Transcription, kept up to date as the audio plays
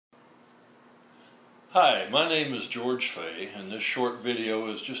Hi, my name is George Fay, and this short video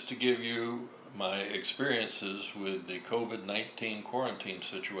is just to give you my experiences with the COVID-19 quarantine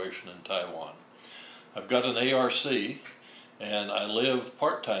situation in Taiwan. I've got an ARC, and I live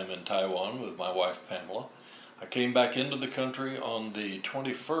part-time in Taiwan with my wife Pamela. I came back into the country on the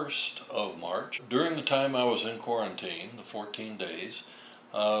 21st of March. During the time I was in quarantine, the 14 days,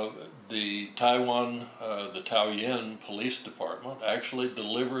 the Taoyuan Police Department actually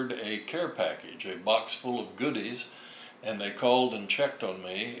delivered a care package, a box full of goodies, and they called and checked on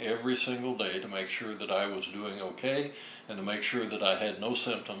me every single day to make sure that I was doing okay and to make sure that I had no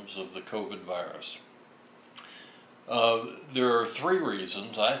symptoms of the COVID virus. There are three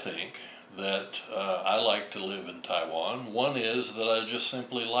reasons, I think, that I like to live in Taiwan. One is that I just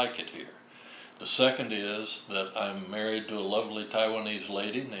simply like it here. The second is that I'm married to a lovely Taiwanese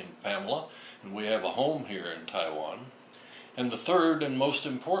lady named Pamela, and we have a home here in Taiwan. And the third and most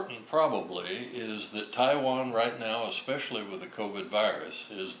important probably is that Taiwan right now, especially with the COVID virus,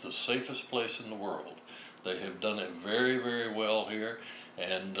 is the safest place in the world. They have done it very, very well here,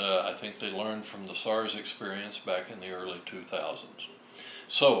 and I think they learned from the SARS experience back in the early 2000s.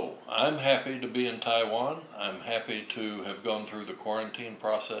 So, I'm happy to be in Taiwan. I'm happy to have gone through the quarantine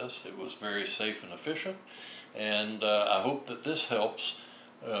process. It was very safe and efficient, and I hope that this helps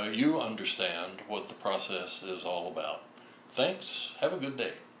you understand what the process is all about. Thanks. Have a good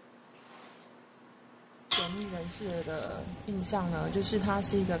day. 神秘人士的印象呢，就是他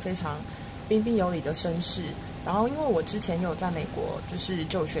是一个非常彬彬有礼的绅士。然后，因为我之前有在美国就是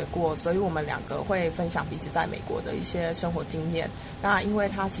就学过，所以我们两个会分享彼此在美国的一些生活经验。那因为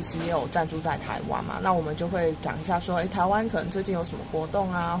他其实也有暂住在台湾嘛，那我们就会讲一下说，台湾可能最近有什么活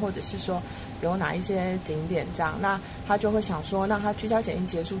动啊，或者是说有哪一些景点这样。那他就会想说，那他居家检疫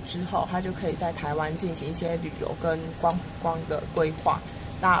结束之后，他就可以在台湾进行一些旅游跟观光的规划。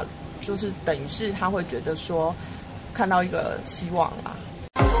那就是等于是他会觉得说，看到一个希望啦。